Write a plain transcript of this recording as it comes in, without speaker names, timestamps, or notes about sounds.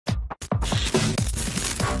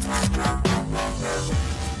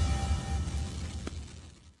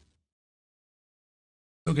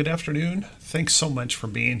So good afternoon. Thanks so much for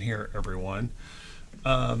being here, everyone.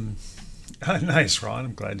 Um, nice, Ron.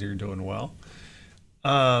 I'm glad you're doing well.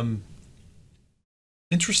 Um,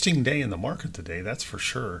 Interesting day in the market today, that's for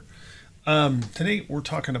sure. Today we're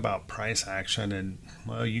talking about price action, and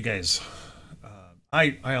well, you guys,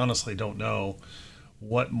 I honestly don't know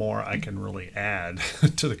what more I can really add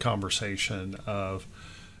to the conversation of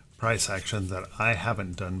price action that I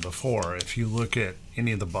haven't done before. If you look at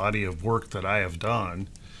any of the body of work that I have done,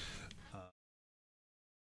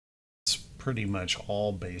 it's pretty much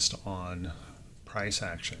all based on price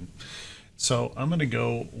action. So I'm going to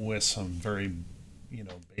go with some very,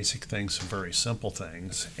 basic things, some very simple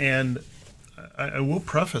things. And I will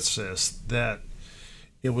preface this that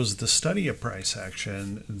it was the study of price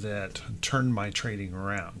action that turned my trading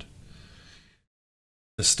around.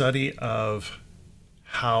 The study of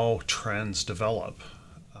how trends develop,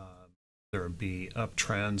 there would be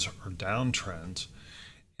uptrends or downtrends,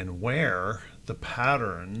 and where the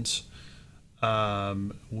patterns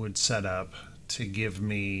would set up to give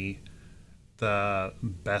me the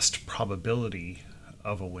best probability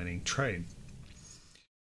of a winning trade.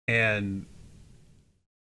 And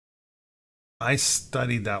I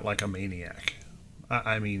studied that like a maniac.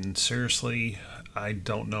 I mean, seriously, I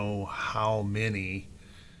don't know how many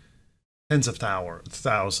tens of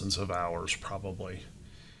thousands of hours probably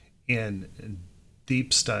in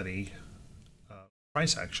deep study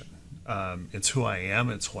price action. It's who I am,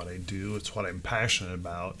 it's what I do, it's what I'm passionate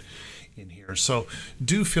about in here. So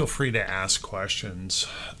do feel free to ask questions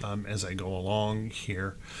as I go along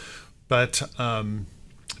here. But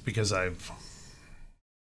because I've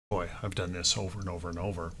done this over and over and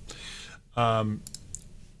over. Um,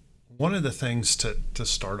 One of the things to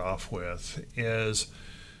start off with is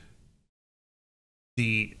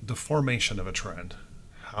the formation of a trend.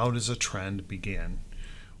 How does a trend begin?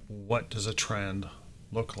 What does a trend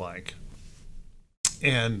look like?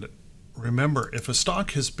 And remember, if a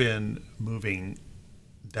stock has been moving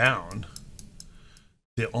down,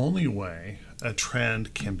 the only way a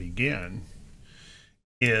trend can begin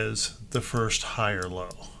is the first higher low.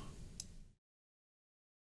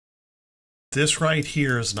 This right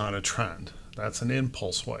here is not a trend. That's an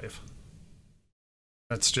impulse wave.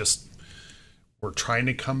 That's just, we're trying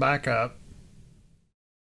to come back up,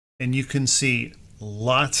 and you can see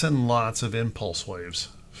lots and lots of impulse waves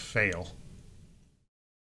fail.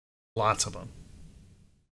 Lots of them.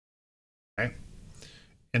 Okay?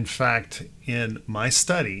 In fact, in my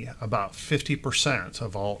study, about 50%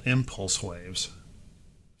 of all impulse waves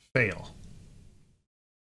fail.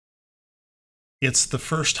 It's the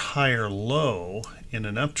first higher low in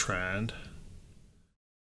an uptrend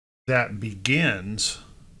that begins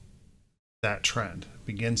that trend,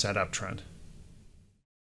 begins that uptrend.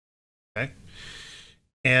 Okay?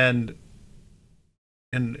 And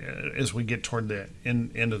as we get toward the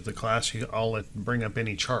end of the class, I'll bring up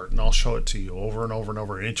any chart and I'll show it to you over and over and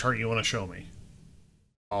over. Any chart you want to show me,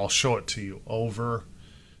 I'll show it to you over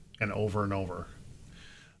and over and over.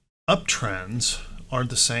 Uptrends are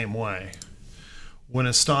the same way. When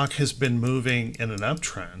a stock has been moving in an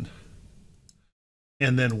uptrend,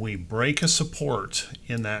 and then we break a support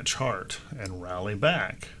in that chart and rally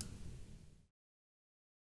back,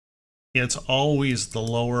 it's always the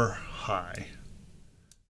lower high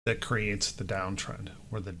that creates the downtrend,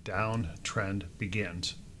 where the downtrend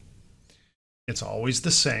begins. It's always the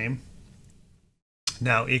same.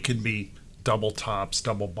 Now, it could be double tops,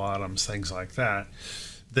 double bottoms, things like that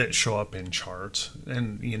show up in charts.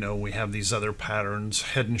 And, we have these other patterns,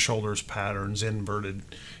 head and shoulders patterns, inverted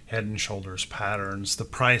head and shoulders patterns. The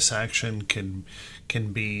price action can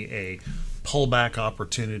be a pullback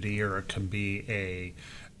opportunity, or it can be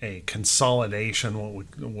a consolidation,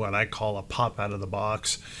 what I call a pop out of the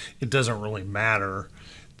box. It doesn't really matter.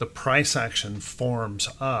 The price action forms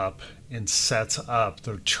up and sets up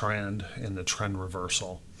the trend and the trend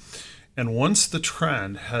reversal. And once the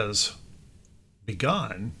trend has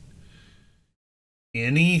begun,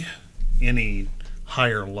 any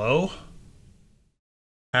higher low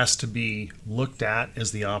has to be looked at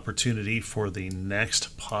as the opportunity for the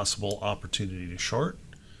next possible opportunity to short.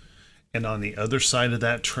 And on the other side of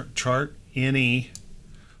that chart, any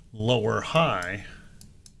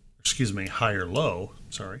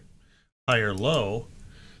higher low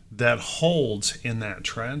that holds in that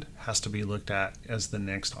trend has to be looked at as the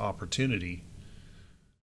next opportunity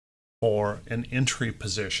for an entry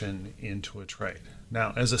position into a trade.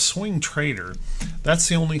 Now, as a swing trader, that's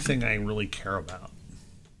the only thing I really care about.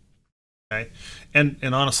 Okay? And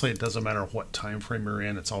honestly, it doesn't matter what time frame you're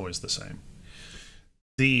in, it's always the same.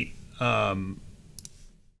 The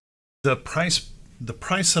the price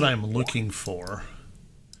that I'm looking for,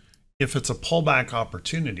 if it's a pullback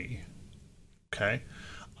opportunity, okay,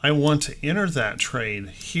 I want to enter that trade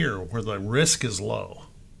here where the risk is low.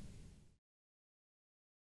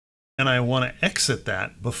 And I want to exit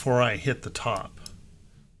that before I hit the top.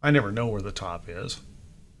 I never know where the top is.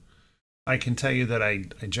 I can tell you that I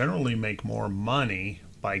generally make more money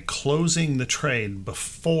by closing the trade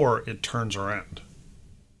before it turns around.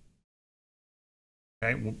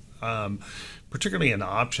 Okay, particularly in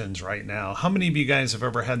options right now. How many of you guys have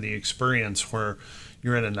ever had the experience where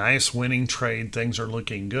you're in a nice winning trade, things are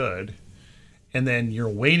looking good, and then you're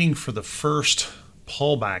waiting for the first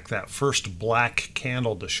pullback, that first black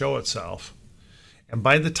candle to show itself, and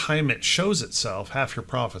by the time it shows itself, half your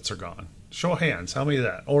profits are gone? Show of hands, how many of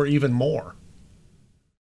that? Or even more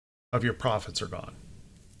of your profits are gone.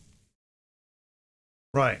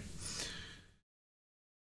 Right.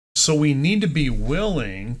 So we need to be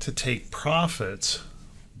willing to take profits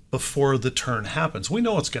before the turn happens. We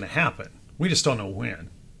know it's going to happen. We just don't know when.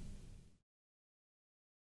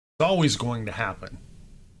 It's always going to happen.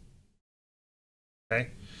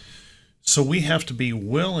 Okay? So we have to be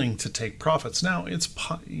willing to take profits. Now, it's,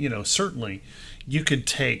 you know, certainly you could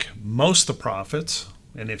take most of the profits,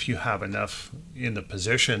 and if you have enough in the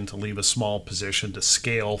position to leave a small position to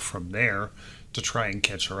scale from there to try and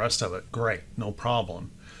catch the rest of it, great, no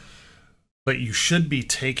problem. But you should be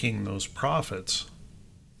taking those profits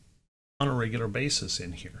on a regular basis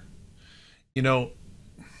in here. You know,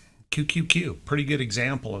 QQQ, pretty good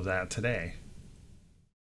example of that today.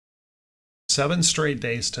 7 straight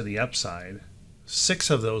days to the upside, 6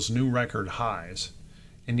 of those new record highs.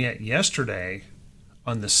 And yet yesterday,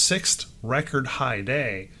 on the 6th record high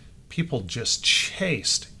day, people just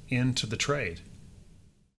chased into the trade.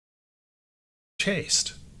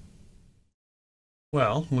 Chased.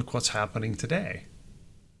 Well, look what's happening today.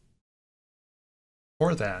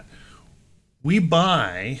 For that, we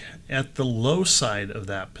buy at the low side of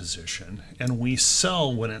that position and we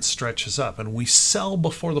sell when it stretches up, and we sell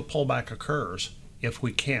before the pullback occurs if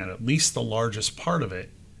we can, at least the largest part of it,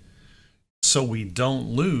 so we don't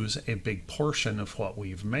lose a big portion of what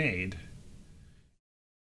we've made.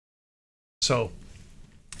 So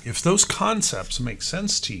if those concepts make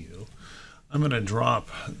sense to you, I'm going to drop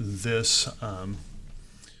this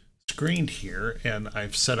screen here, and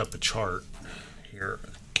I've set up a chart here,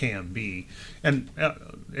 KMB, and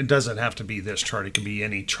it doesn't have to be this chart, it can be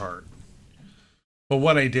any chart. But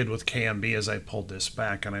what I did with KMB is I pulled this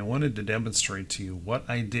back, and I wanted to demonstrate to you what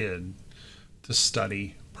I did to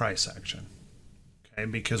study price action. Okay,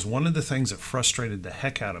 because one of the things that frustrated the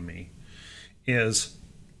heck out of me is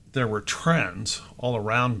there were trends all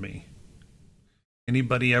around me.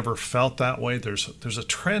 Anybody ever felt that way? There's a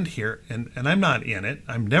trend here, and I'm not in it.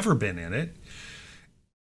 I've never been in it.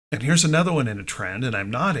 And here's another one in a trend, and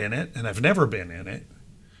I'm not in it, and I've never been in it.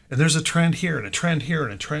 And there's a trend here, and a trend here,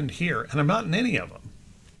 and a trend here, and I'm not in any of them.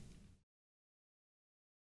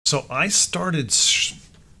 So I started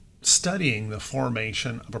studying the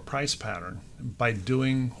formation of a price pattern by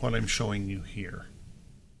doing what I'm showing you here.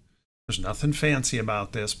 There's nothing fancy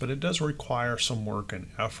about this, but it does require some work and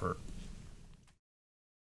effort.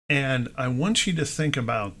 And I want you to think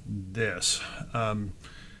about this.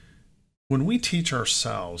 When we teach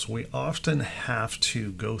ourselves, we often have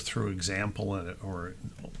to go through example or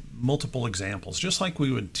multiple examples, just like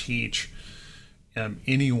we would teach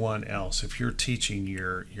anyone else. If you're teaching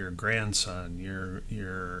your grandson,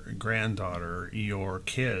 your granddaughter, your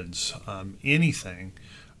kids, anything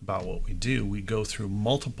about what we do, we go through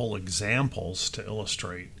multiple examples to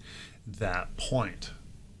illustrate that point.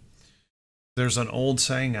 There's an old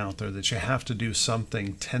saying out there that you have to do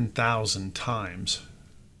something 10,000 times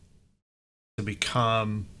to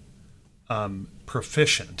become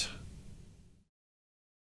proficient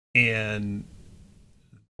in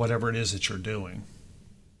whatever it is that you're doing.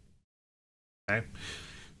 Okay?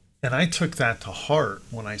 And I took that to heart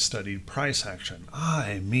when I studied price action.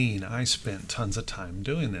 I mean, I spent tons of time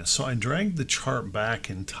doing this. So I dragged the chart back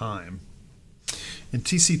in time. In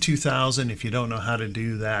TC2000, if you don't know how to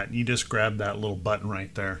do that, you just grab that little button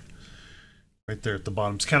right there at the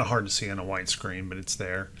bottom. It's kind of hard to see on a white screen, but it's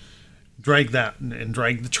there. Drag that and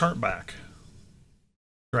drag the chart back.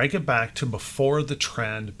 Drag it back to before the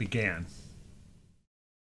trend began.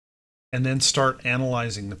 And then start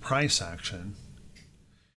analyzing the price action.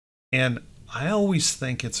 And I always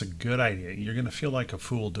think it's a good idea. You're going to feel like a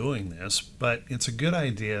fool doing this, but it's a good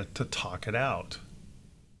idea to talk it out.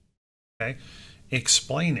 Okay?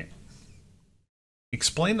 Explain it.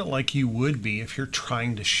 Explain it like you would be if you're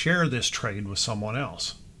trying to share this trade with someone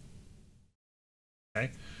else.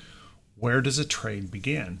 Okay? Where does a trade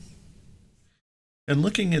begin? And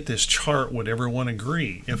looking at this chart, would everyone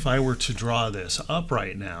agree? If I were to draw this up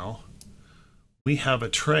right now, we have a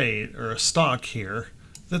trade or a stock here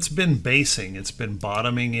that's been basing. It's been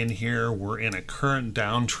bottoming in here. We're in a current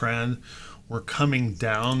downtrend. We're coming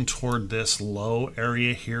down toward this low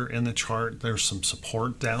area here in the chart. There's some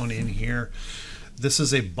support down in here. This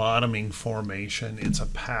is a bottoming formation. It's a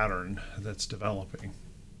pattern that's developing.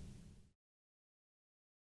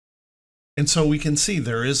 And so we can see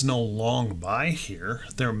there is no long buy here.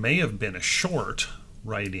 There may have been a short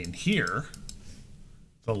right in here,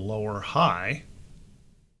 the lower high,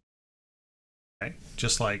 okay,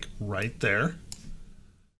 just like right there.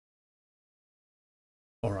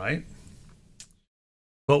 All right.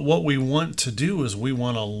 But what we want to do is we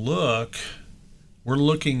want to look, we're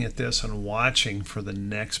looking at this and watching for the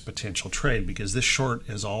next potential trade because this short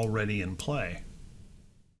is already in play.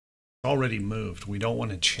 It's already moved. We don't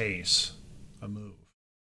want to chase a move.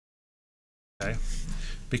 Okay?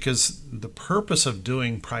 Because the purpose of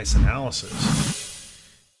doing price analysis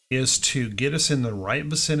is to get us in the right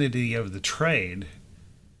vicinity of the trade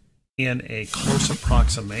in a close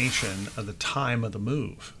approximation of the time of the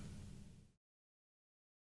move.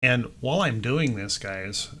 And while I'm doing this,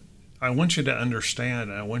 guys, I want you to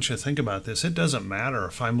understand, I want you to think about this. It doesn't matter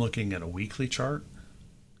if I'm looking at a weekly chart,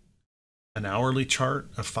 an hourly chart,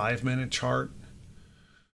 a 5-minute chart,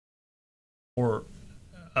 or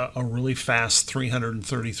a really fast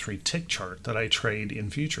 333 tick chart that I trade in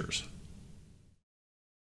futures.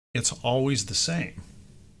 It's always the same.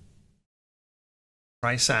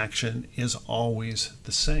 Price action is always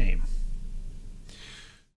the same.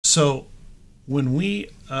 So when we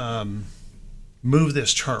move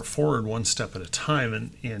this chart forward one step at a time,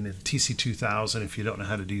 and in TC2000, if you don't know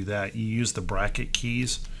how to do that, you use the bracket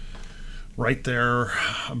keys right there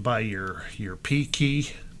by your P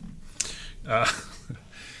key.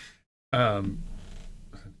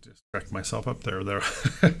 Just correct myself up there.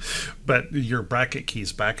 But your bracket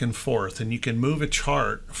keys back and forth, and you can move a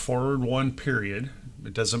chart forward one period.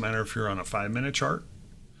 It doesn't matter if you're on a 5-minute chart.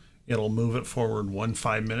 It'll move it forward one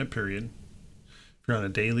 5-minute period. If you're on a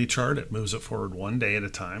daily chart, it moves it forward one day at a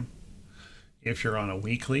time. If you're on a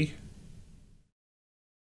weekly,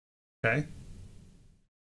 okay,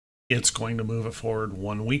 it's going to move it forward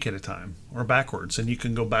 1 week at a time or backwards, and you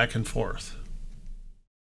can go back and forth,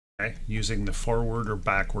 okay, using the forward or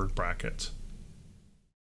backward brackets.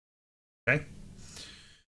 Okay.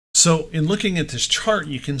 So in looking at this chart,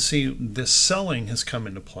 you can see this selling has come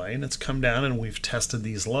into play, and it's come down, and we've tested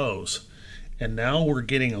these lows. And now we're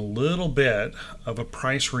getting a little bit of a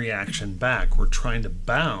price reaction back. We're trying to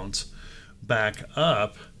bounce back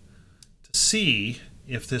up to see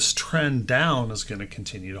if this trend down is going to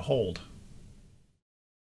continue to hold.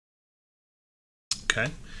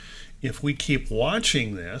 Okay. If we keep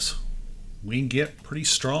watching this, we get pretty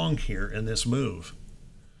strong here in this move.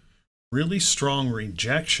 Really strong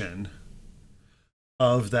rejection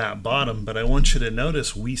of that bottom, but I want you to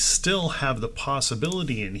notice we still have the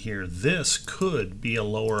possibility in here. This could be a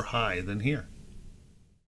lower high than here.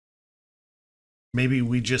 Maybe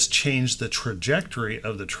we just change the trajectory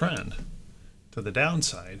of the trend to the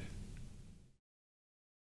downside.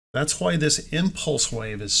 That's why this impulse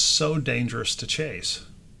wave is so dangerous to chase.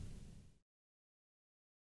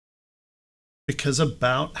 Because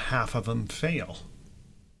about half of them fail.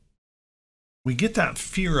 We get that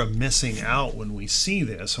fear of missing out when we see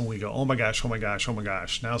this and we go, oh my gosh, oh my gosh, oh my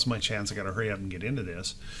gosh, now's my chance, I got to hurry up and get into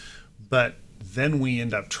this. But then we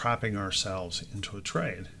end up trapping ourselves into a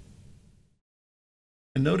trade.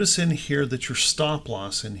 And notice in here that your stop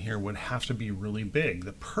loss in here would have to be really big.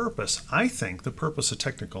 The purpose, I think, the purpose of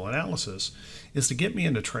technical analysis is to get me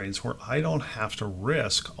into trades where I don't have to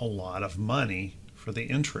risk a lot of money for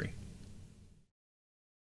the entry.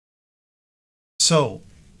 So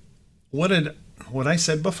what I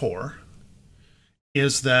said before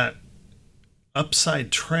is that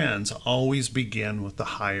upside trends always begin with the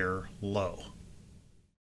higher low.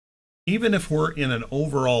 Even if we're in an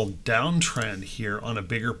overall downtrend here on a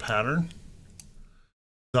bigger pattern,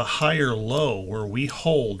 the higher low where we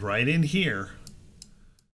hold right in here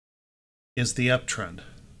is the uptrend.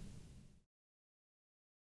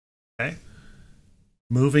 Okay?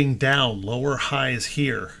 Moving down, lower highs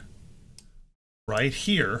here. Right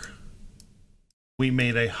here, we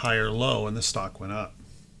made a higher low and the stock went up.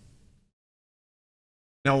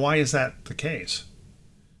 Now, why is that the case?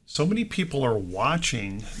 So many people are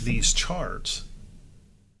watching these charts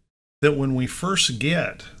that when we first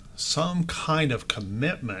get some kind of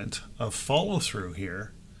commitment of follow through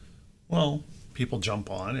here, well, people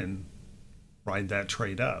jump on and ride that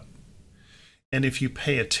trade up. And if you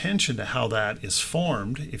pay attention to how that is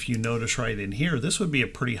formed, if you notice right in here, this would be a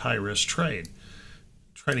pretty high risk trade.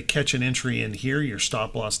 Try to catch an entry in here, your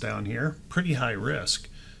stop loss down here, pretty high risk.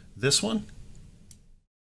 This one,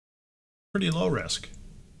 pretty low risk.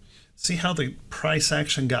 See how the price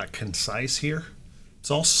action got concise here? It's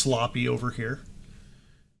all sloppy over here.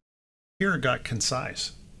 Here it got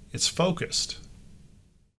concise. It's focused.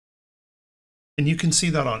 And you can see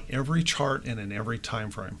that on every chart and in every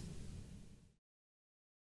time frame.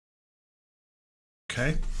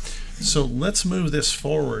 Okay, so let's move this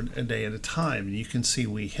forward a day at a time. And you can see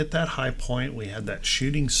we hit that high point. We had that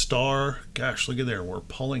shooting star. Gosh, look at there. We're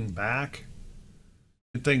pulling back.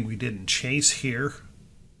 Good thing we didn't chase here.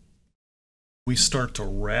 We start to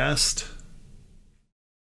rest.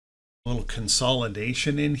 A little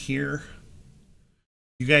consolidation in here.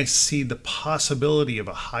 You guys see the possibility of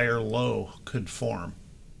a higher low could form.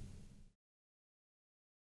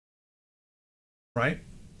 Right?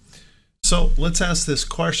 So let's ask this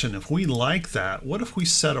question. If we like that, what if we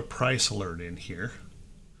set a price alert in here?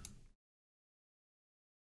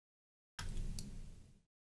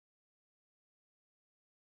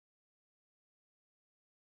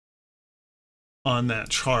 On that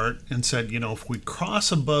chart and said, you know, if we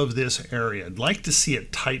cross above this area, I'd like to see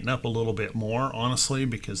it tighten up a little bit more, honestly,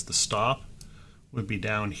 because the stop would be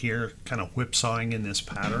down here, kind of whipsawing in this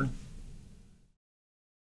pattern.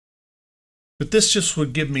 But this just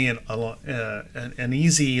would give me an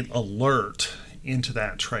easy alert into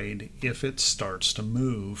that trade if it starts to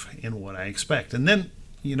move in what I expect. And then,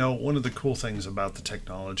 you know, one of the cool things about the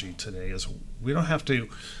technology today is we don't have to,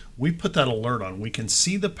 we put that alert on. We can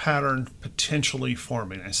see the pattern potentially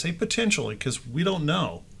forming. I say potentially because we don't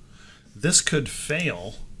know. This could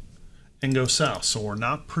fail and go south, so we're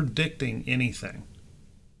not predicting anything.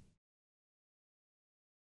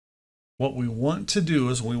 What we want to do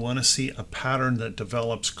is we want to see a pattern that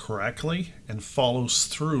develops correctly and follows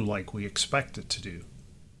through like we expect it to do.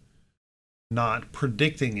 Not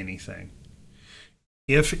predicting anything.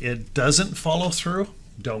 If it doesn't follow through,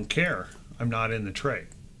 don't care. I'm not in the trade.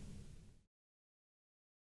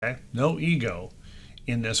 Okay? No ego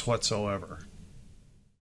in this whatsoever.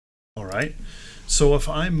 All right. So if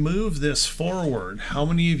I move this forward, how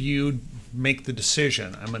many of you make the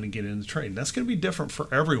decision I'm going to get in the trade? That's going to be different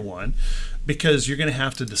for everyone because you're going to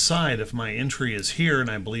have to decide if my entry is here and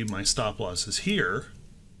I believe my stop loss is here.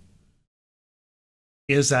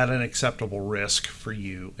 Is that an acceptable risk for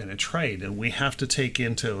you in a trade? And we have to take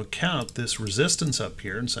into account this resistance up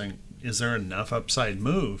here and saying, is there enough upside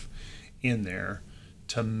move in there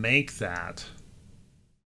to make that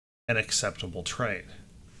an acceptable trade?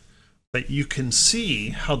 But you can see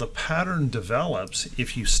how the pattern develops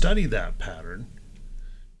if you study that pattern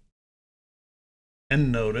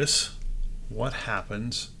and notice what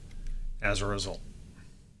happens as a result.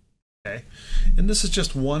 Okay, and this is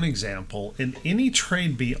just one example. In any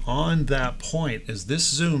trade beyond that point, as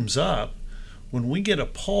this zooms up, when we get a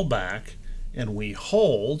pullback and we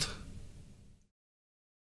hold,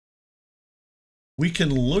 we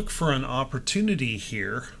can look for an opportunity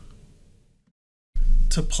here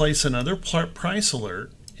to place another price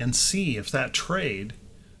alert and see if that trade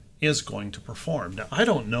is going to perform. Now, I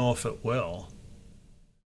don't know if it will.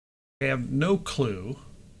 I have no clue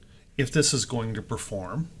if this is going to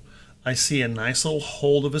perform. I see a nice little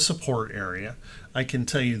hold of a support area. I can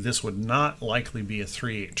tell you this would not likely be a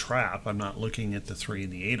 3-8 trap. I'm not looking at the 3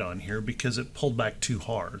 and the 8 on here because it pulled back too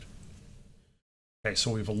hard. Okay,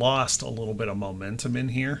 so we've lost a little bit of momentum in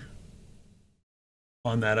here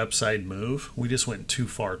on that upside move. We just went too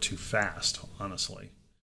far too fast, honestly.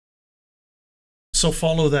 So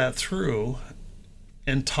follow that through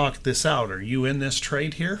and talk this out. Are you in this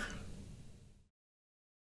trade here?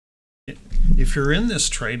 If you're in this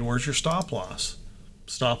trade, where's your stop loss?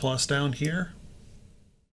 Stop loss down here?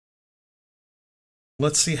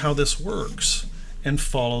 Let's see how this works and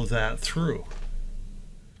follow that through.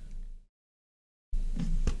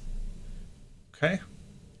 Okay.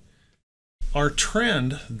 Our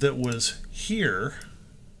trend that was here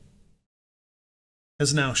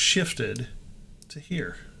has now shifted to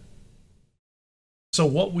here. So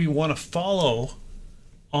what we want to follow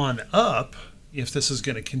on up, if this is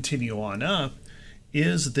going to continue on up,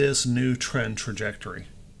 is this new trend trajectory.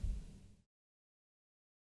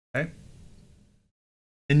 Okay?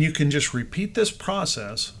 And you can just repeat this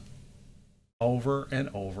process over and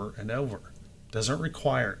over and over. Doesn't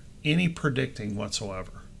require any predicting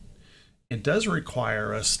whatsoever. It does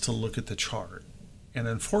require us to look at the chart. And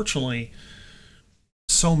unfortunately,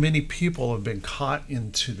 so many people have been caught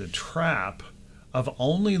into the trap of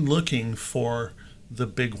only looking for the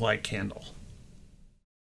big white candle.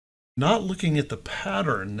 not looking at the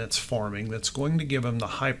pattern that's forming that's going to give them the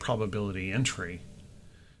high probability entry.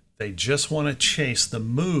 They just want to chase the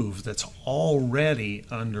move that's already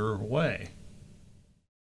underway.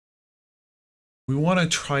 We want to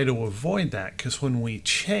try to avoid that, because when we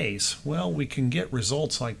chase, well, we can get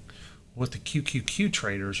results like what the QQQ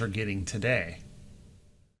traders are getting today.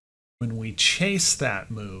 When we chase that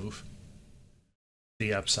move,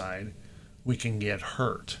 the upside, we can get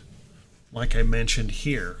hurt. Like I mentioned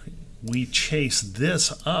here, we chase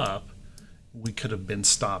this up, we could have been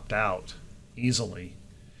stopped out easily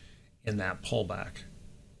in that pullback.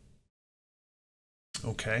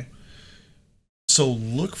 Okay, so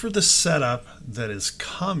look for the setup that is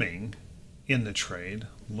coming in the trade.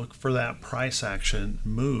 Look for that price action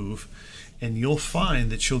move, and you'll find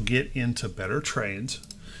that you'll get into better trades.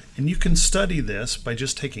 And you can study this by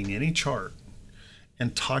just taking any chart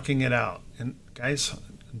and talking it out. And guys,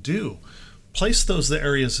 do place those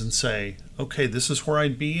areas and say, okay, this is where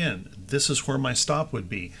I'd be in. This is where my stop would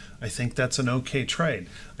be. I think that's an okay trade.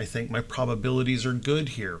 I think my probabilities are good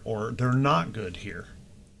here, or they're not good here.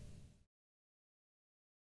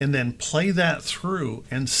 And then play that through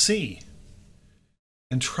and see.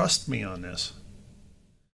 And trust me on this.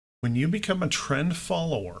 When you become a trend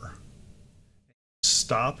follower,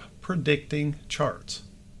 stop predicting charts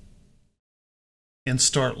and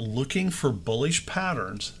start looking for bullish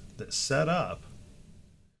patterns that set up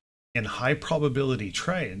in high probability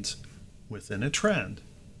trades within a trend,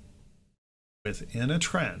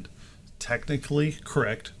 technically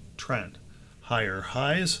correct trend, higher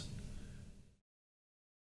highs,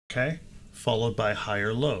 okay, followed by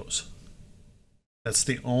higher lows. That's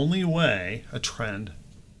the only way a trend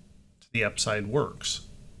to the upside works.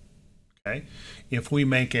 Okay, if we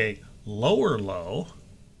make a lower low,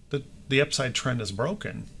 the upside trend is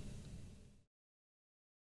broken.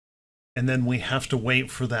 And then we have to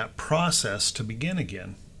wait for that process to begin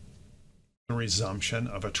again, the resumption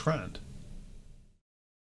of a trend.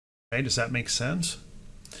 Okay, does that make sense?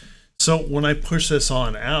 So when I push this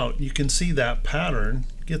on out, you can see that pattern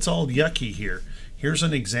gets all yucky here. Here's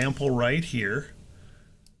an example right here.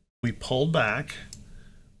 We pulled back.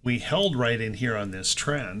 We held right in here on this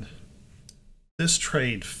trend. This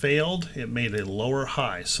trade failed. It made a lower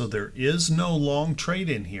high. So there is no long trade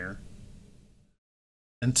in here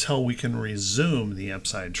until we can resume the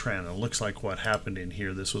upside trend. It looks like what happened in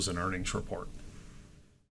here, this was an earnings report.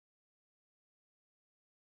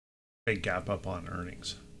 Big gap up on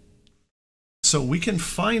earnings. So we can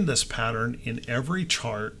find this pattern in every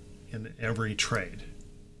chart, in every trade.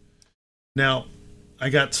 Now, I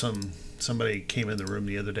got somebody came in the room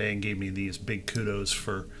the other day and gave me these big kudos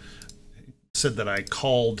for, said that I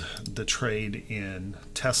called the trade in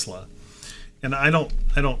Tesla. And I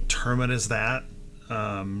don't term it as that.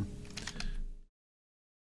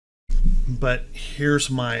 But here's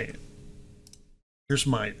my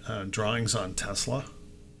drawings on Tesla.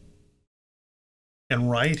 And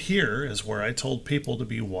right here is where I told people to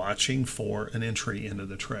be watching for an entry into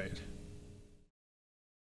the trade.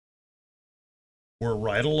 We're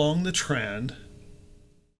right along the trend.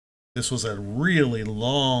 This was a really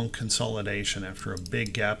long consolidation after a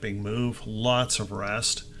big gapping move, lots of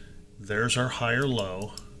rest. There's our higher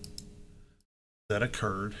low that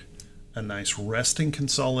occurred. A nice resting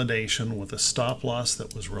consolidation with a stop loss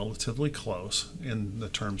that was relatively close in the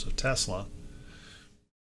terms of Tesla.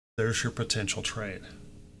 There's your potential trade.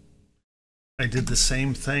 I did the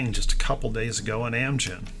same thing just a couple days ago in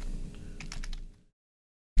Amgen.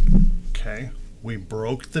 Okay, we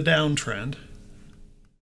broke the downtrend.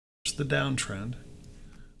 Here's the downtrend.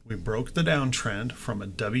 We broke the downtrend from a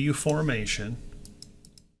W formation,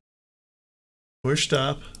 pushed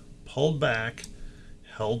up, pulled back,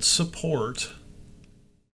 held support.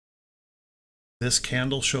 This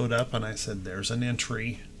candle showed up and I said, there's an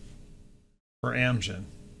entry for Amgen.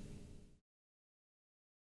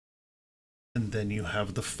 And then you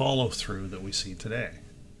have the follow through that we see today,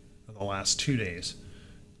 for the last 2 days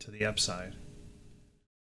to the upside.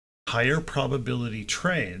 Higher probability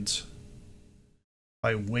trades,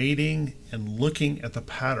 by waiting and looking at the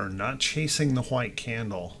pattern, not chasing the white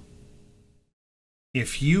candle.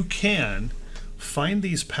 If you can, find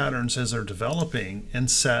these patterns as they're developing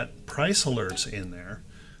and set price alerts in there,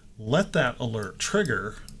 let that alert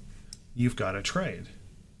trigger, you've got a trade.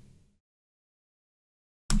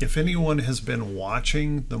 If anyone has been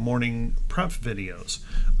watching the morning prep videos,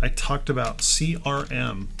 I talked about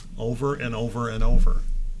CRM over and over and over.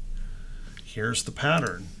 Here's the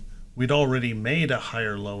pattern. We'd already made a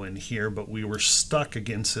higher low in here, but we were stuck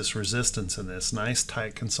against this resistance in this nice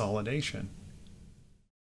tight consolidation.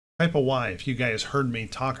 Type a Y if you guys heard me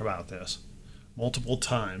talk about this multiple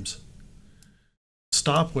times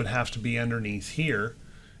stop would have to be underneath here,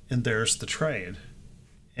 and there's the trade.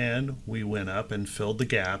 And we went up and filled the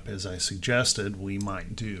gap as I suggested we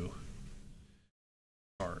might do.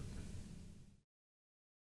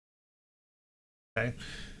 Okay,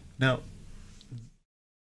 now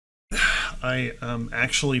I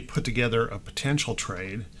actually put together a potential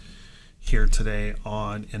trade here today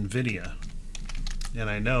on NVIDIA, and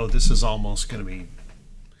I know this is almost going to be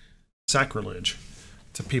sacrilege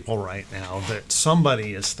to people right now that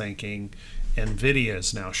somebody is thinking NVIDIA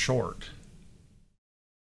is now short.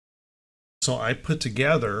 So I put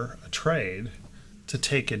together a trade to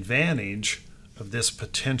take advantage of this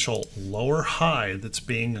potential lower high that's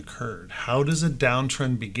being occurred. How does a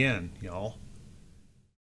downtrend begin, y'all?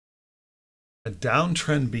 A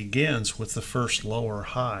downtrend begins with the first lower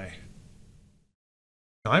high.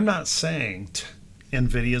 Now, I'm not saying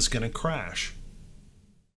NVIDIA is going to crash.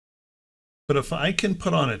 But if I can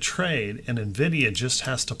put on a trade and NVIDIA just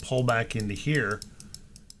has to pull back into here,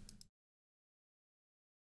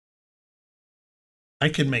 I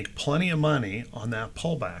can make plenty of money on that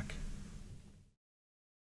pullback.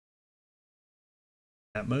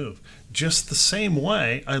 That move. Just the same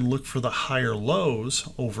way I look for the higher lows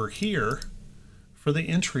over here for the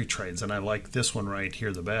entry trades, and I like this one right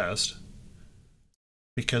here the best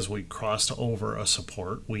because we crossed over a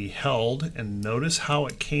support, we held, and notice how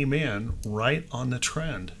it came in right on the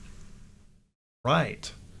trend.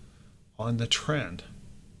 Right on the trend.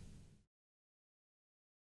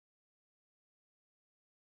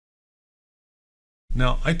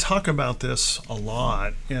 Now, I talk about this a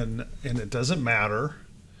lot, and it doesn't matter.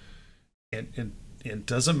 It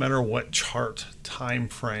doesn't matter what chart time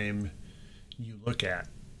frame you look at.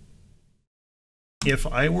 If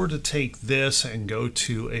I were to take this and go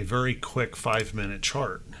to a very quick 5-minute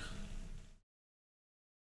chart,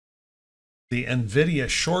 the NVIDIA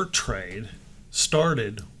short trade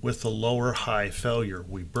started with a lower high failure.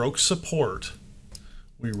 We broke support,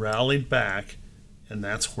 we rallied back, and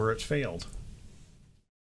that's where it failed.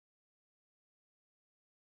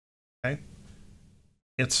 Okay?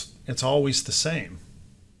 It's always the same.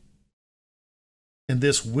 And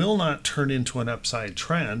this will not turn into an upside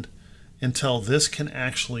trend until this can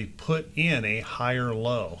actually put in a higher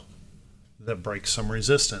low that breaks some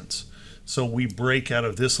resistance. So we break out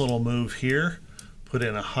of this little move here, put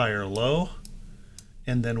in a higher low,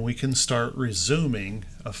 and then we can start resuming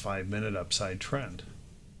a 5-minute upside trend.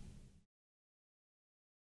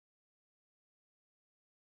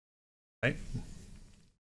 Right?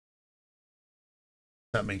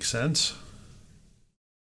 That makes sense.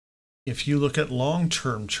 If you look at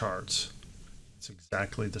long-term charts, it's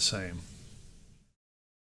exactly the same.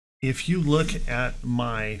 If you look at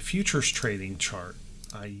my futures trading chart,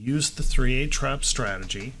 I use the 3-8 trap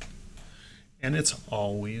strategy, and it's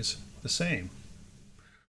always the same.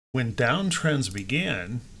 When downtrends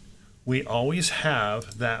begin, we always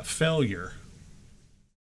have that failure.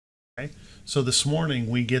 Okay? So this morning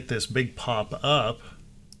we get this big pop up.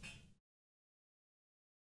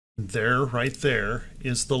 There, right there,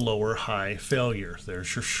 is the lower high failure.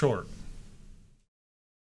 There's your short.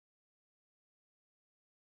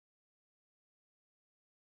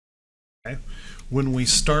 Okay. When we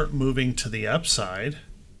start moving to the upside,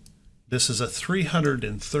 this is a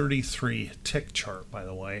 333 tick chart, by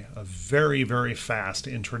the way, a very, very fast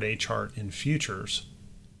intraday chart in futures.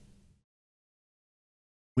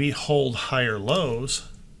 We hold higher lows,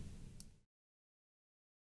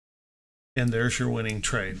 and there's your winning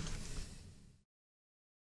trade.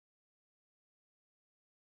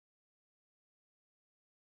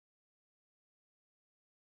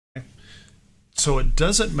 Okay. So it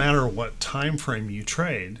doesn't matter what time frame you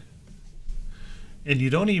trade, and you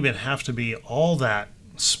don't even have to be all that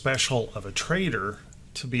special of a trader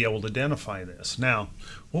to be able to identify this. Now,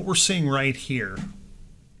 what we're seeing right here,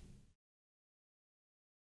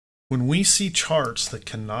 when we see charts that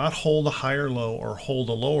cannot hold a higher low or hold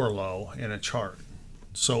a lower low in a chart,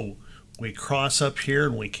 so we cross up here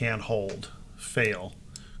and we can't hold, fail.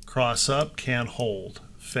 Cross up, can't hold,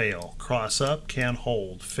 fail. Cross up, can't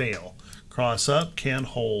hold, fail. Cross up, can't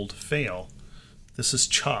hold, fail. This is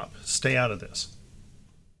chop. Stay out of this.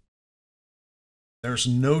 There's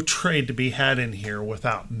no trade to be had in here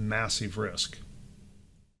without massive risk.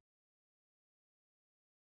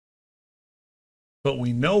 But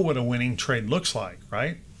we know what a winning trade looks like,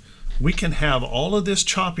 right? We can have all of this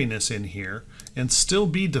choppiness in here and still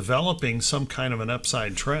be developing some kind of an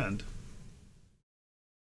upside trend.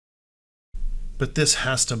 But this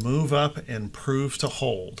has to move up and prove to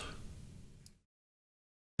hold.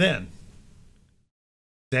 Then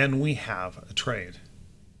we have a trade.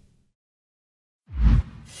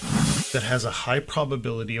 that has a high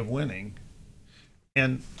probability of winning.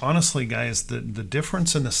 And honestly, guys, the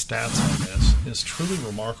difference in the stats on this is truly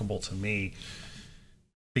remarkable to me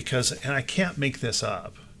because, and I can't make this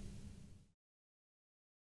up,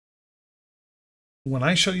 when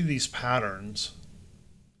I show you these patterns,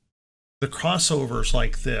 the crossovers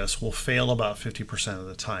like this will fail about 50% of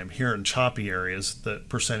the time. Here in choppy areas, the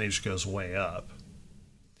percentage goes way up.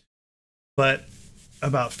 But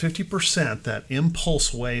about 50%, that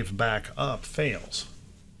impulse wave back up fails.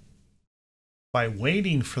 By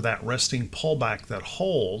waiting for that resting pullback that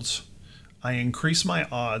holds, I increase my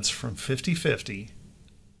odds from 50-50 to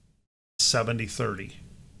 70-30.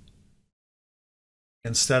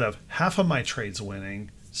 Instead of half of my trades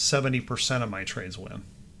winning, 70% of my trades win.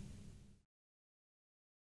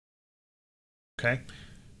 Okay?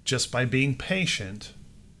 Just by being patient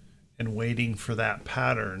and waiting for that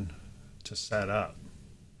pattern to set up.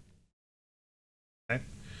 Okay?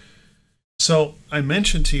 So I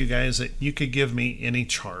mentioned to you guys that you could give me any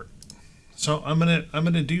chart. So I'm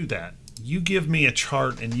gonna do that. You give me a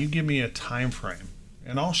chart and you give me a time frame,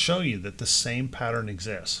 and I'll show you that the same pattern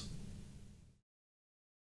exists.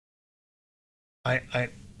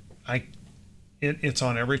 It's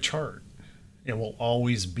on every chart. It will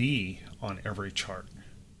always be on every chart.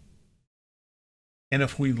 And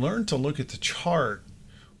if we learn to look at the chart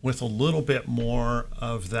with a little bit more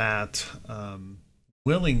of that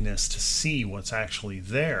willingness to see what's actually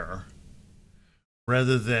there,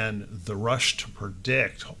 rather than the rush to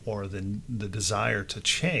predict or the desire to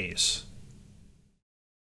chase,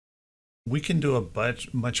 we can do a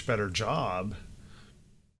much better job,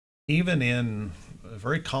 even in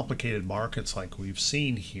very complicated markets like we've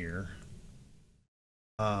seen here.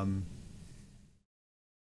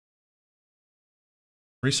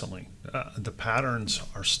 Recently, the patterns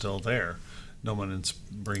are still there. No one is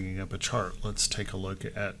bringing up a chart. Let's take a look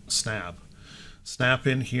at Snap. Snap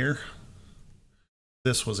in here.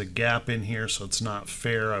 This was a gap in here, so it's not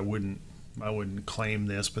fair. I wouldn't claim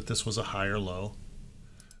this, but this was a higher low.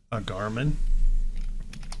 A Garmin.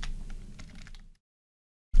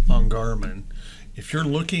 On Garmin, if you're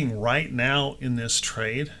looking right now in this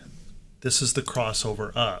trade, this is the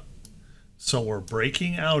crossover up. So we're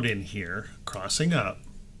breaking out in here, crossing up.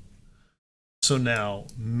 So now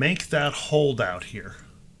make that hold out here.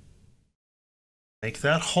 Make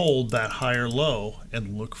that hold, that higher low,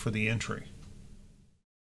 and look for the entry.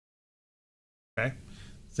 Okay?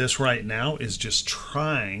 This right now is just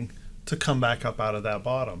trying to come back up out of that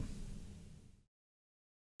bottom.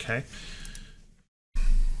 Okay?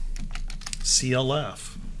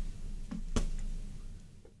 CLF.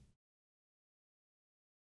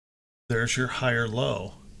 There's your higher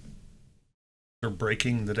low. They're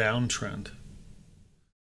breaking the downtrend.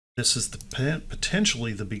 This is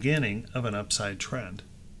potentially the beginning of an upside trend.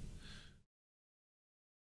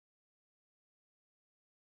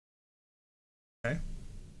 Okay.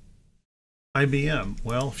 IBM.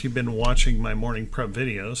 Well, if you've been watching my morning prep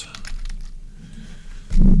videos,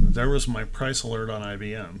 there was my price alert on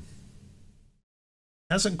IBM.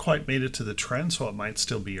 Hasn't quite made it to the trend, so it might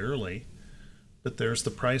still be early, but there's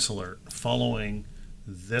the price alert following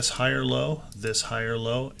this higher low,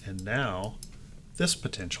 and now this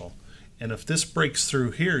potential. And if this breaks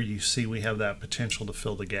through here, you see we have that potential to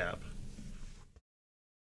fill the gap.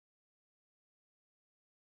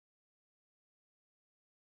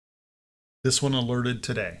 This one alerted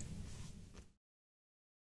today.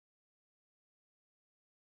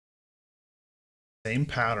 Same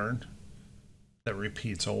pattern that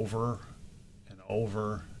repeats over and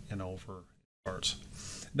over and over charts.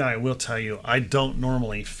 Now I will tell you, I don't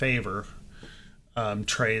normally favor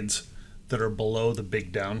trades that are below the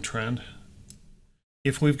big downtrend.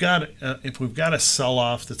 If we've got a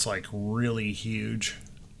sell-off that's like really huge,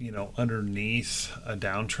 you know, underneath a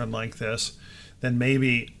downtrend like this, then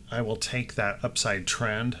maybe I will take that upside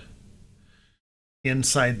trend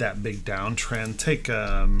inside that big downtrend. Take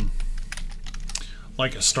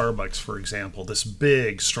like a Starbucks, for example, this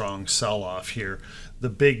big strong sell-off here. The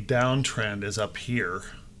big downtrend is up here.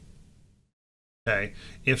 Okay,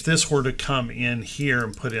 if this were to come in here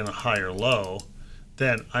and put in a higher low,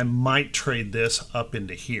 then I might trade this up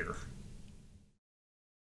into here.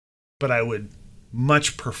 But I would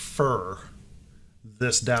much prefer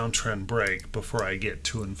this downtrend break before I get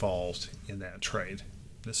too involved in that trade.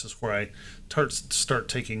 This is where I start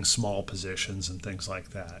taking small positions and things like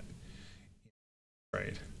that.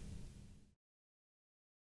 Trade.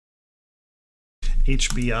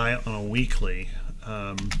 HBI on a weekly.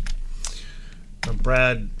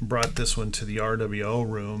 Brad brought this one to the RWO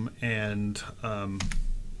room, and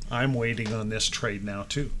I'm waiting on this trade now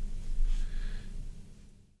too.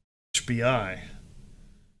 HBI.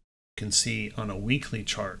 You can see on a weekly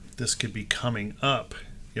chart, this could be coming up.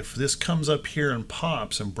 If this comes up here and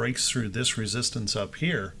pops and breaks through this resistance up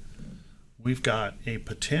here, we've got a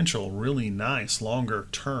potential really nice longer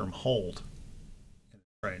term hold in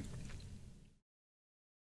the trade.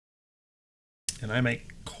 And I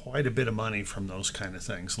make quite a bit of money from those kind of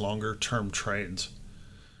things, longer term trades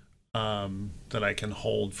that I can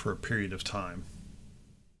hold for a period of time.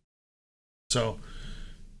 So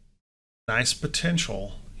nice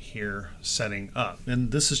potential here setting up.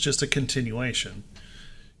 And this is just a continuation.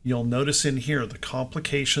 You'll notice in here the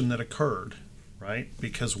complication that occurred, right?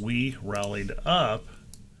 Because we rallied up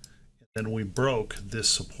and then we broke this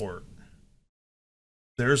support.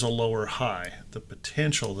 There's a lower high. The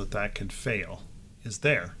potential that that could fail is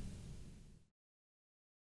there.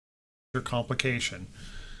 Your complication.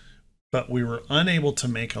 But we were unable to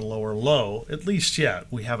make a lower low, at least yet.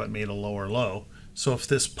 We haven't made a lower low. So if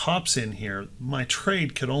this pops in here, my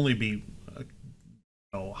trade could only be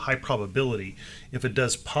high probability if it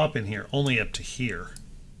does pop in here, only up to here.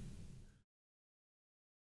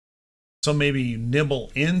 So maybe you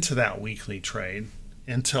nibble into that weekly trade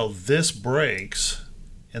until this breaks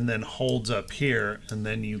and then holds up here, and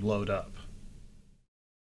then you load up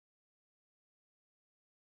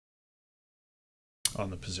on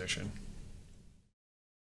the position.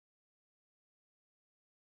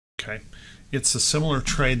 Okay, it's a similar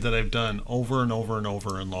trade that I've done over and over and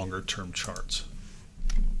over in longer term charts.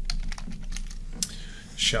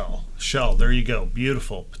 Shell, there you go,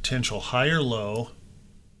 beautiful. Potential higher low,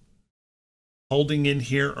 holding in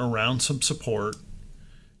here around some support.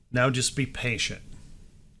 Now just be patient,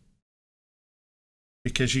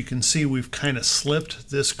 because you can see we've kind of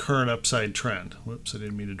slipped this current upside trend. Whoops, I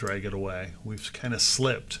didn't mean to drag it away. We've kind of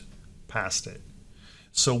slipped past it.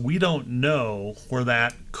 So we don't know where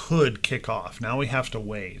that could kick off. Now we have to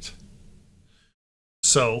wait.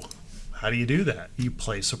 So how do you do that? You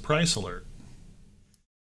place a price alert.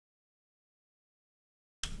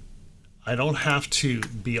 I don't have to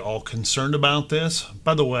be all concerned about this.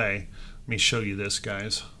 By the way, let me show you this,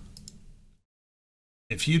 guys.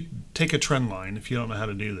 If you take a trend line, if you don't know how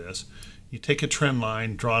to do this, you take a trend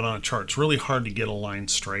line, draw it on a chart. It's really hard to get a line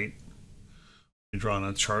straight. You draw it on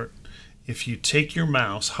a chart. If you take your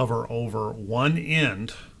mouse, hover over one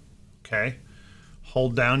end, okay,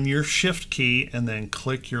 hold down your shift key and then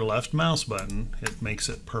click your left mouse button, it makes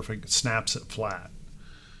it perfect, it snaps it flat.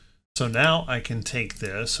 So now I can take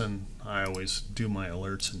this, and I always do my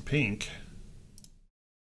alerts in pink,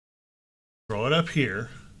 throw it up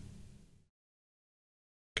here.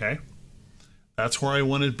 Okay, that's where I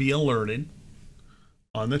want to be alerted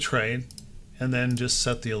on the trade, and then just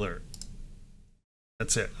set the alert.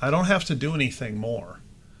 That's it. I don't have to do anything more.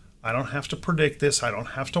 I don't have to predict this. I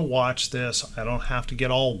don't have to watch this. I don't have to get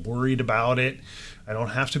all worried about it. I don't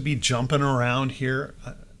have to be jumping around here.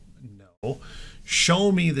 No.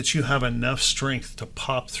 Show me that you have enough strength to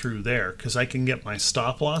pop through there, because I can get my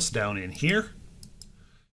stop loss down in here.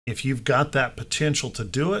 If you've got that potential to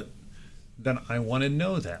do it, then I want to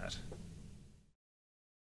know that.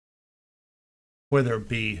 Whether it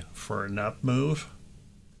be for an up move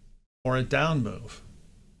or a down move.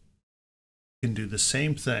 You can do the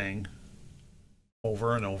same thing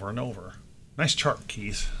over and over and over. Nice chart,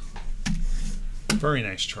 Keith. Very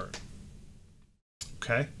nice chart.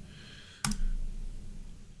 Okay.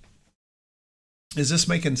 Is this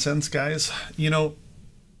making sense, guys? You know,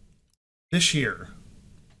 this year,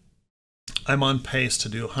 I'm on pace to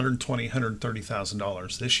do $120,000,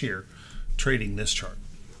 $130,000 this year trading this chart.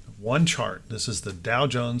 One chart. This is the Dow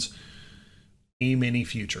Jones E-mini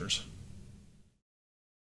futures.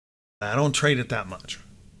 I don't trade it that much.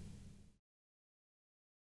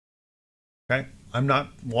 Okay? I'm not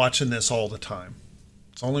watching this all the time.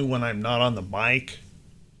 It's only when I'm not on the mic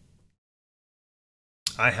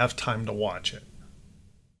I have time to watch it.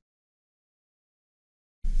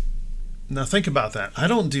 Now think about that. I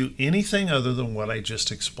don't do anything other than what I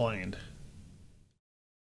just explained.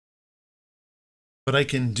 But I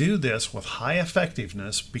can do this with high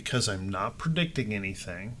effectiveness because I'm not predicting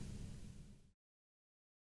anything,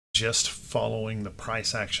 just following the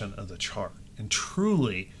price action of the chart, and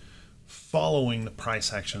truly following the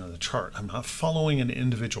price action of the chart. I'm not following an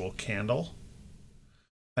individual candle.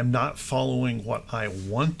 I'm not following what I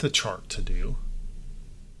want the chart to do.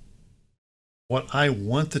 What I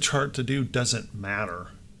want the chart to do doesn't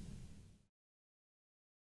matter.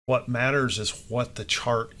 What matters is what the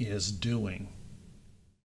chart is doing.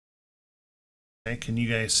 Okay, can you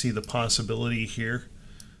guys see the possibility here?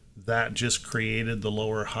 That just created the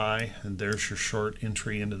lower high, and there's your short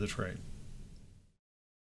entry into the trade.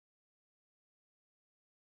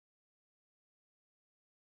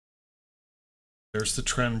 There's the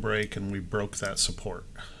trend break, and we broke that support.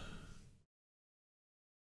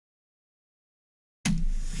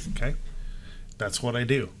 Okay, that's what I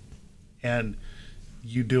do. And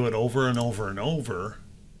you do it over and over and over.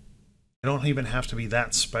 You don't even have to be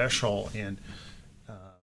that special in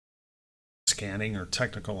scanning or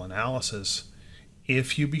technical analysis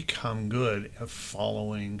if you become good at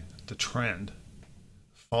following the trend,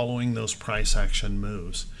 following those price action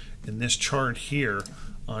moves. In this chart here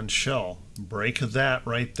on Shell, break that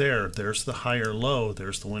right there. There's the higher low.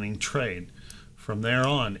 There's the winning trade. From there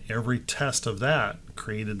on, every test of that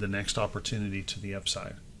created the next opportunity to the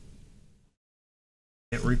upside.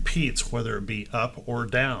 It repeats whether it be up or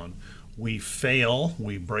down. We fail,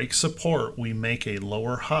 we break support, we make a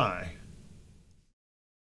lower high.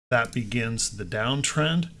 That begins the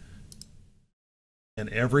downtrend, and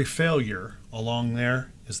every failure along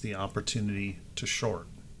there is the opportunity to short.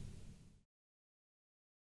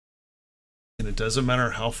 And it doesn't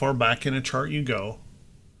matter how far back in a chart you go.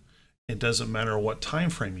 It doesn't matter what time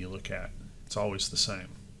frame you look at. It's always the same.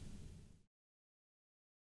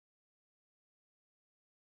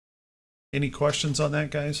 Any questions on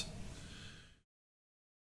that, guys?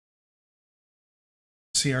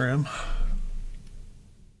 CRM?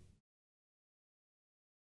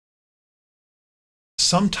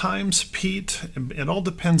 Sometimes, Pete, it all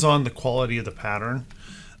depends on the quality of the pattern.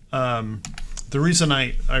 The reason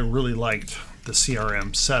I really liked the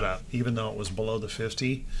CRM setup, even though it was below the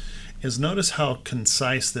 50, is notice how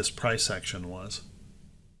concise this price action was.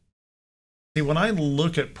 See, when I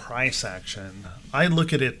look at price action, I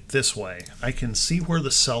look at it this way. I can see where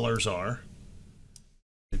the sellers are.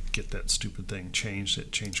 Get that stupid thing changed.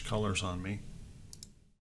 It changed colors on me.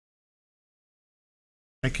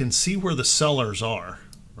 I can see where the sellers are,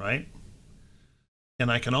 right?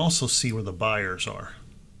 And I can also see where the buyers are.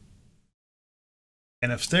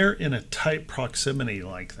 And if they're in a tight proximity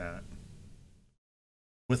like that,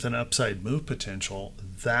 with an upside move potential,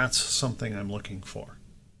 that's something I'm looking for.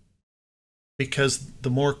 Because the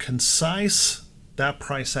more concise that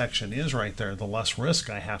price action is right there, the less risk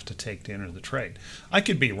I have to take to enter the trade. I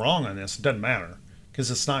could be wrong on this, it doesn't matter,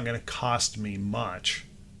 because it's not going to cost me much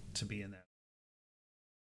to be in that.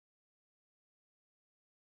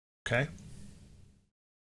 Okay?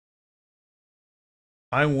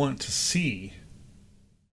 I want to see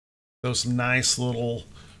those nice little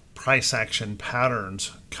price action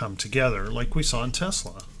patterns come together like we saw in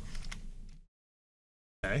Tesla.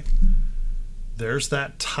 Okay? There's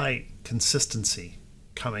that tight consistency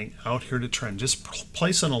coming out here to trend. Just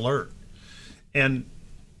place an alert. And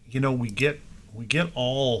you know, we get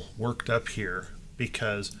all worked up here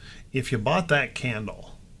because if you bought that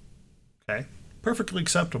candle, okay, perfectly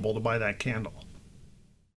acceptable to buy that candle.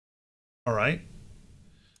 All right?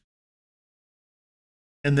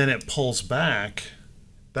 And then it pulls back.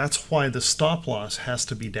 That's why the stop loss has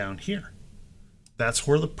to be down here. That's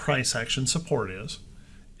where the price action support is.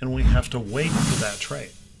 And we have to wait for that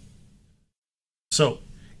trade. So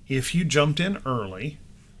if you jumped in early,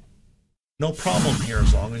 no problem here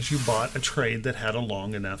as long as you bought a trade that had a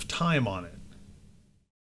long enough time on it.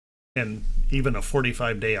 And even a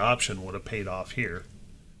 45-day option would have paid off here.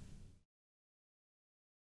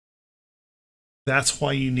 That's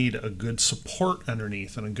why you need a good support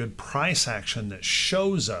underneath and a good price action that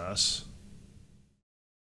shows us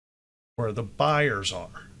where the buyers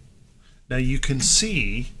are. Now you can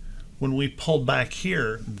see when we pulled back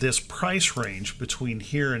here, this price range between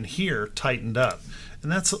here and here tightened up.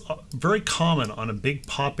 And that's very common on a big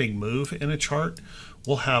popping move in a chart.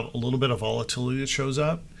 We'll have a little bit of volatility that shows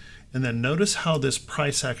up. And then notice how this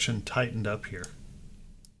price action tightened up here.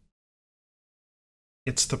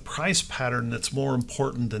 It's the price pattern that's more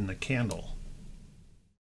important than the candle.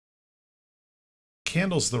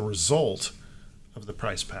 Candle's the result of the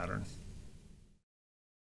price pattern.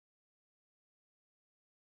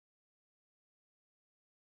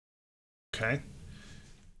 Okay?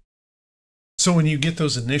 So when you get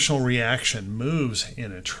those initial reaction moves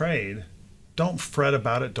in a trade, don't fret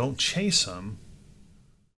about it, don't chase them.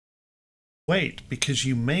 Wait, because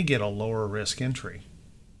you may get a lower risk entry.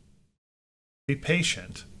 Be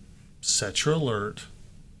patient. Set your alert.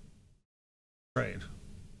 Trade.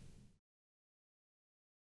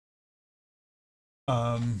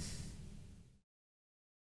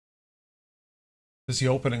 Does the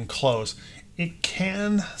open and close? It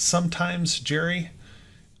can sometimes, Jerry.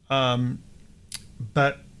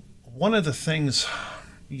 But one of the things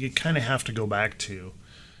you kind of have to go back to,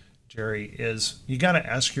 Jerry, is you got to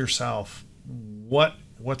ask yourself,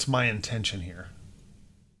 what's my intention here?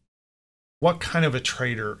 What kind of a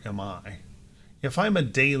trader am I? If I'm a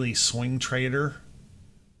daily swing trader,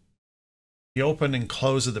 The open and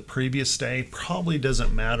close of the previous day probably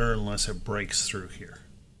doesn't matter unless it breaks through here.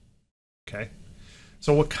 Okay.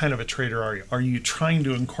 So what kind of a trader are you? Are you trying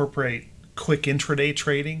to incorporate quick intraday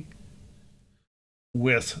trading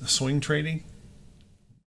with swing trading?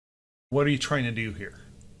 What are you trying to do here?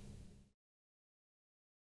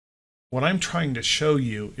 What I'm trying to show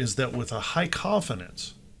you is that with a high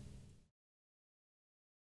confidence,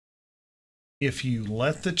 if you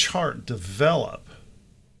let the chart develop,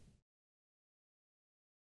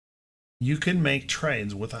 you can make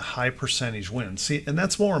trades with a high percentage win. See, and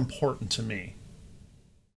that's more important to me.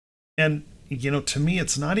 And, you know, to me,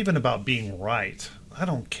 it's not even about being right. I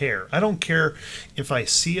don't care. I don't care if I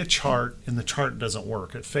see a chart and the chart doesn't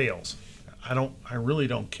work, it fails. I really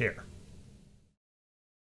don't care.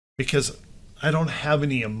 Because I don't have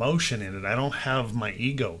any emotion in it. I don't have my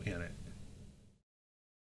ego in it.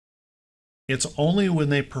 It's only when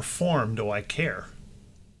they perform do I care.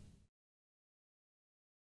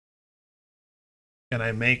 And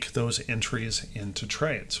I make those entries into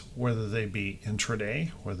trades, whether they be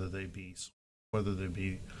intraday, whether they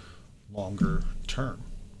be longer term.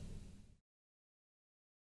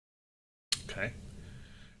 Okay.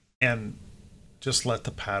 And just let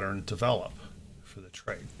the pattern develop for the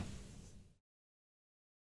trade.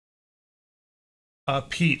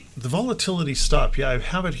 Pete, the volatility stop. Yeah, I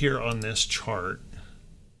have it here on this chart.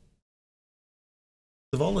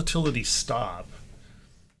 The volatility stop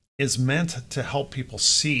is meant to help people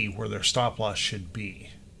see where their stop loss should be.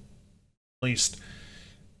 At least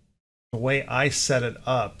the way I set it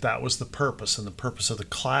up, that was the purpose, and the purpose of the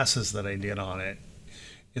classes that I did on it.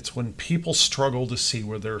 It's when people struggle to see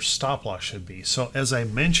where their stop loss should be. So as I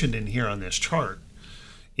mentioned in here on this chart,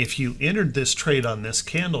 if you entered this trade on this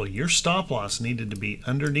candle, your stop loss needed to be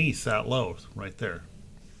underneath that low right there.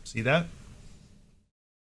 See that?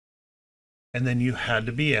 And then you had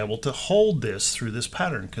to be able to hold this through this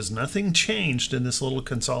pattern because nothing changed in this little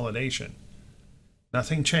consolidation.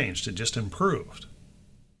 Nothing changed, it just improved.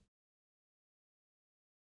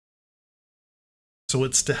 So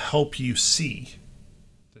it's to help you see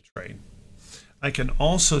the trade. I can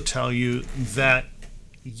also tell you that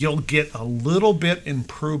you'll get a little bit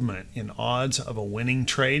improvement in odds of a winning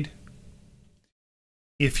trade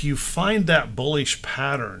if you find that bullish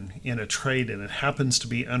pattern in a trade and it happens to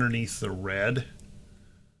be underneath the red,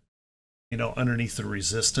 you know, underneath the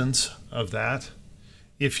resistance of that.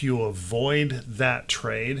 If you avoid that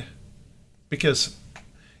trade, because,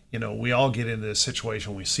 you know, we all get into this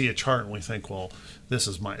situation, we see a chart and we think, well, this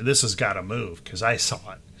has got to move because I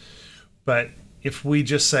saw it. But if we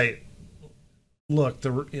just say, look,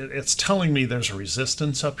 it's telling me there's a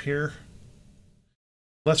resistance up here,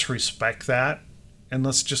 let's respect that. And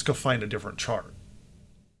let's just go find a different chart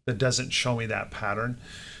that doesn't show me that pattern.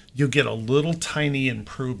 You'll get a little tiny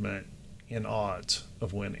improvement in odds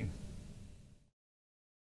of winning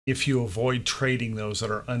if you avoid trading those that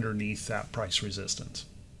are underneath that price resistance.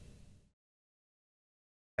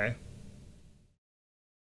 Okay.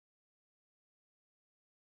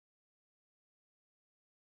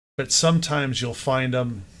 But sometimes you'll find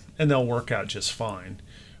them and they'll work out just fine.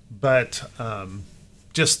 But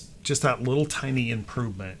just that little tiny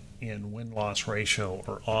improvement in win-loss ratio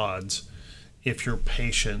or odds if you're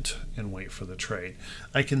patient and wait for the trade.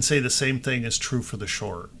 I can say the same thing is true for the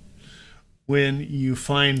short. When you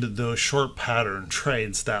find those short pattern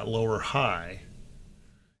trades, that lower high,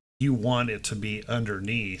 you want it to be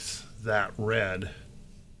underneath that red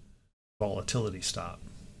volatility stop.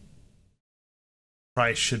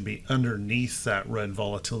 Price should be underneath that red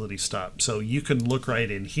volatility stop. So you can look right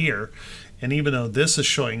in here, and even though this is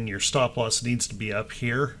showing your stop loss needs to be up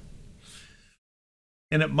here,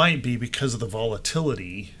 and it might be because of the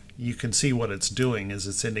volatility, you can see what it's doing is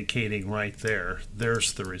it's indicating right there,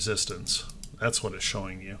 there's the resistance. That's what it's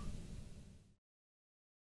showing you.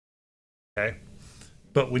 Okay.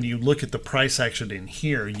 But when you look at the price action in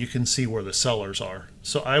here, you can see where the sellers are.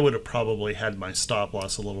 So I would have probably had my stop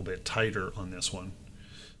loss a little bit tighter on this one.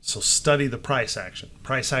 So study the price action.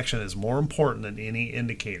 Price action is more important than any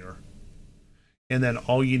indicator. And then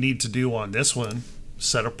all you need to do on this one,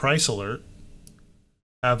 set a price alert,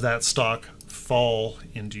 have that stock fall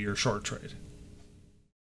into your short trade.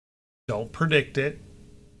 Don't predict it,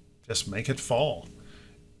 just make it fall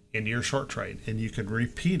into your short trade. And you can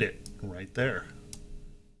repeat it right there.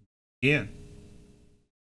 Again.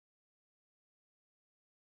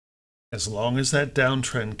 As long as that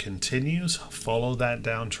downtrend continues, follow that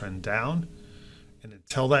downtrend down. And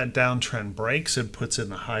until that downtrend breaks and puts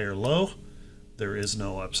in a higher low, there is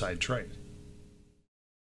no upside trade.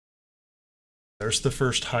 There's the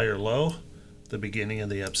first higher low, the beginning of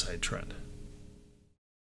the upside trend.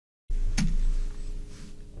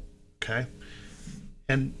 Okay.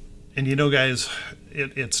 And you know, guys,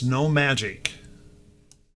 it's no magic.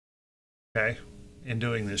 Okay. In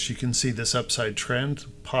doing this, you can see this upside trend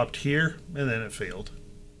popped here and then it failed.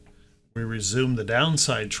 We resumed the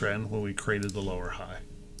downside trend when we created the lower high.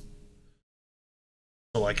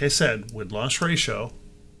 So like I said, win-loss ratio,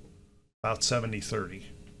 about 70-30.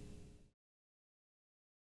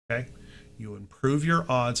 Okay? You improve your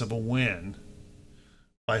odds of a win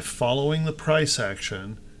by following the price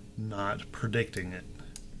action, not predicting it.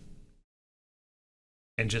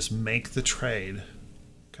 And just make the trade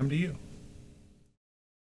come to you.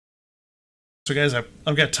 So guys,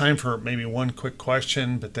 I've got time for maybe one quick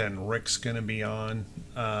question, but then Rick's going to be on.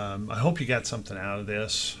 I hope you got something out of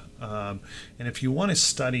this. And if you want to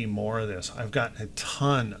study more of this, I've got a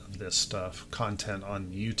ton of this stuff, content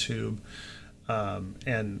on YouTube.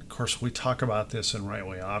 And of course, we talk about this in Right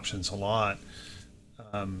Way Options a lot.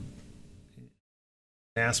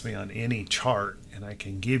 Ask me on any chart, and I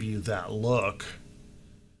can give you that look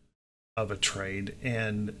of a trade.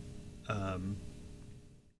 And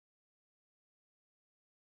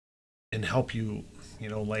help you,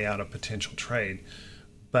 lay out a potential trade.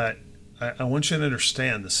 But I want you to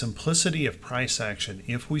understand the simplicity of price action.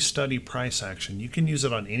 If we study price action, you can use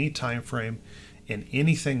it on any time frame and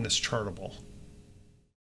anything that's chartable.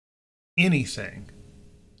 Anything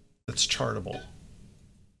that's chartable.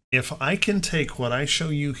 If I can take what I show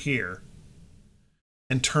you here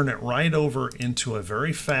and turn it right over into a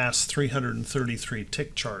very fast 333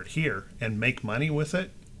 tick chart here and make money with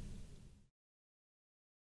it,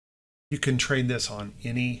 you can trade this on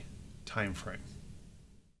any time frame.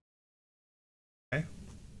 Okay?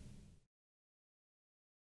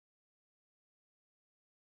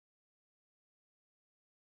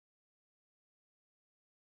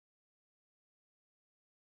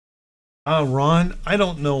 Ron, I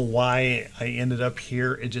don't know why I ended up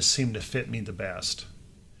here. It just seemed to fit me the best.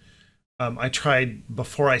 I tried,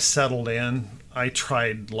 before I settled in, I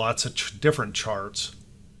tried lots of different charts.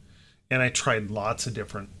 And I tried lots of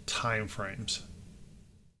different time frames.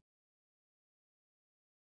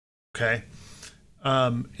 Okay.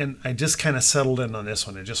 And I just kind of settled in on this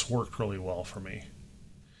one. It just worked really well for me.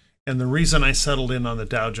 And the reason I settled in on the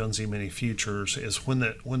Dow Jones E-mini futures is when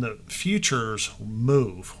the futures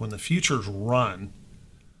move, when the futures run,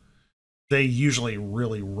 they usually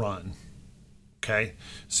really run. Okay.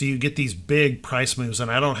 So you get these big price moves,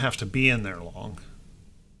 and I don't have to be in there long.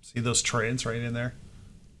 See those trades right in there?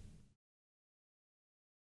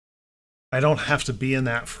 I don't have to be in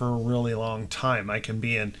that for a really long time. I can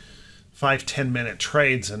be in 5-10 minute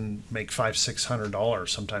trades and make $500-600,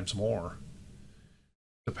 sometimes more,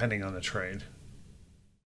 depending on the trade.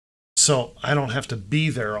 So I don't have to be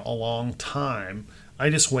there a long time. I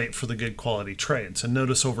just wait for the good quality trades. And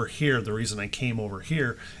notice over here, the reason I came over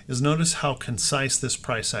here is notice how concise this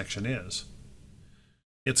price action is.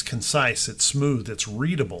 It's concise, it's smooth, it's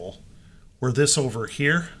readable, where this over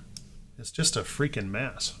here is just a freaking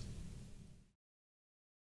mess.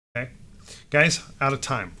 Okay, guys, out of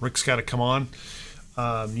time. Rick's got to come on.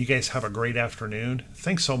 You guys have a great afternoon.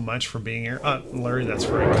 Thanks so much for being here. Larry, that's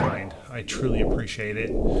very kind. I truly appreciate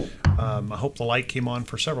it. I hope the light came on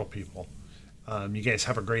for several people. You guys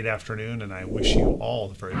have a great afternoon, and I wish you all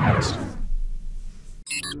the very best.